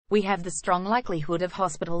We have the strong likelihood of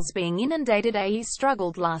hospitals being inundated. AE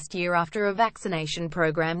struggled last year after a vaccination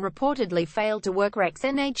program reportedly failed to work. Rex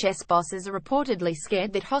NHS bosses are reportedly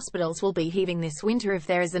scared that hospitals will be heaving this winter if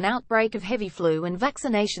there is an outbreak of heavy flu and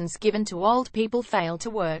vaccinations given to old people fail to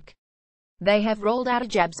work. They have rolled out a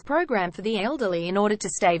jabs program for the elderly in order to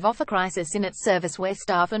stave off a crisis in its service where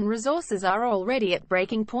staff and resources are already at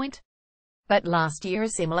breaking point. But last year a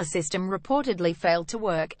similar system reportedly failed to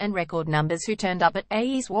work, and record numbers who turned up at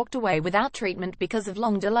AEs walked away without treatment because of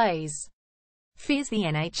long delays. Fears the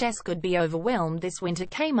NHS could be overwhelmed this winter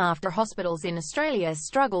came after hospitals in Australia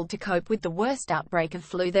struggled to cope with the worst outbreak of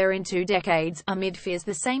flu there in 2 decades, amid fears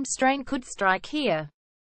the same strain could strike here.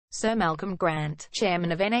 Sir Malcolm Grant,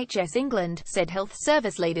 chairman of NHS England, said health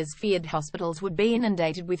service leaders feared hospitals would be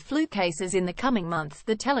inundated with flu cases in the coming months,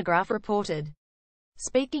 The Telegraph reported.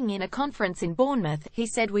 Speaking in a conference in Bournemouth, he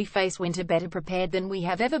said, "We face winter better prepared than we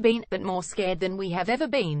have ever been, but more scared than we have ever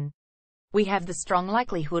been. We have the strong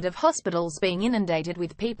likelihood of hospitals being inundated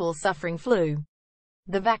with people suffering flu."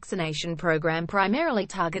 The vaccination program primarily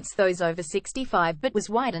targets those over 65 but was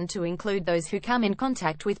widened to include those who come in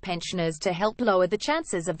contact with pensioners to help lower the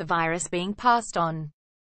chances of the virus being passed on.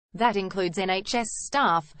 That includes NHS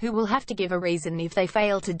staff, who will have to give a reason if they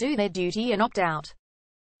fail to do their duty and opt out.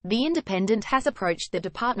 The Independent has approached the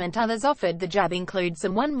department. Others offered the jab include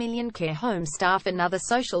some 1 million care home staff and other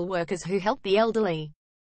social workers who help the elderly.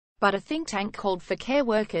 But a think tank called for care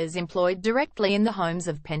workers employed directly in the homes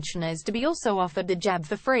of pensioners to be also offered the jab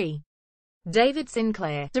for free. David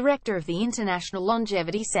Sinclair, director of the International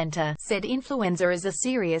Longevity Centre, said influenza is a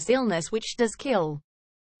serious illness which does kill.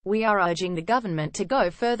 We are urging the government to go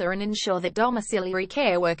further and ensure that domiciliary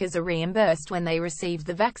care workers are reimbursed when they receive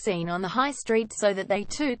the vaccine on the high street so that they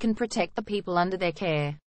too can protect the people under their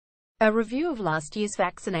care. A review of last year's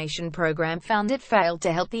vaccination program found it failed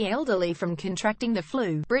to help the elderly from contracting the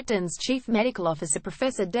flu. Britain's chief medical officer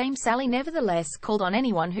Professor Dame Sally nevertheless called on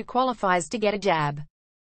anyone who qualifies to get a jab.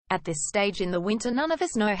 "At this stage in the winter none of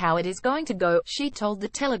us know how it is going to go," she told The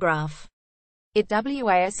Telegraph. "It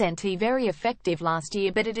wasn't very effective last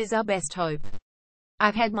year, but it is our best hope.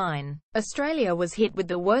 I've had mine." Australia was hit with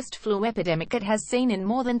the worst flu epidemic it has seen in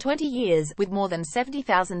more than 20 years, with more than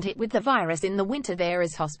 70,000 hit with the virus in the winter there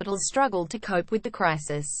as hospitals struggled to cope with the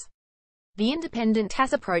crisis. The Independent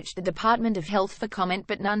has approached the Department of Health for comment,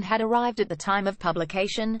 but none had arrived at the time of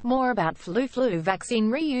publication. More about flu vaccine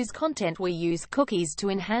reuse content. We use cookies to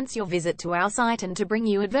enhance your visit to our site and to bring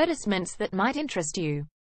you advertisements that might interest you.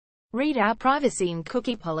 Read our privacy and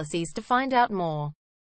cookie policies to find out more.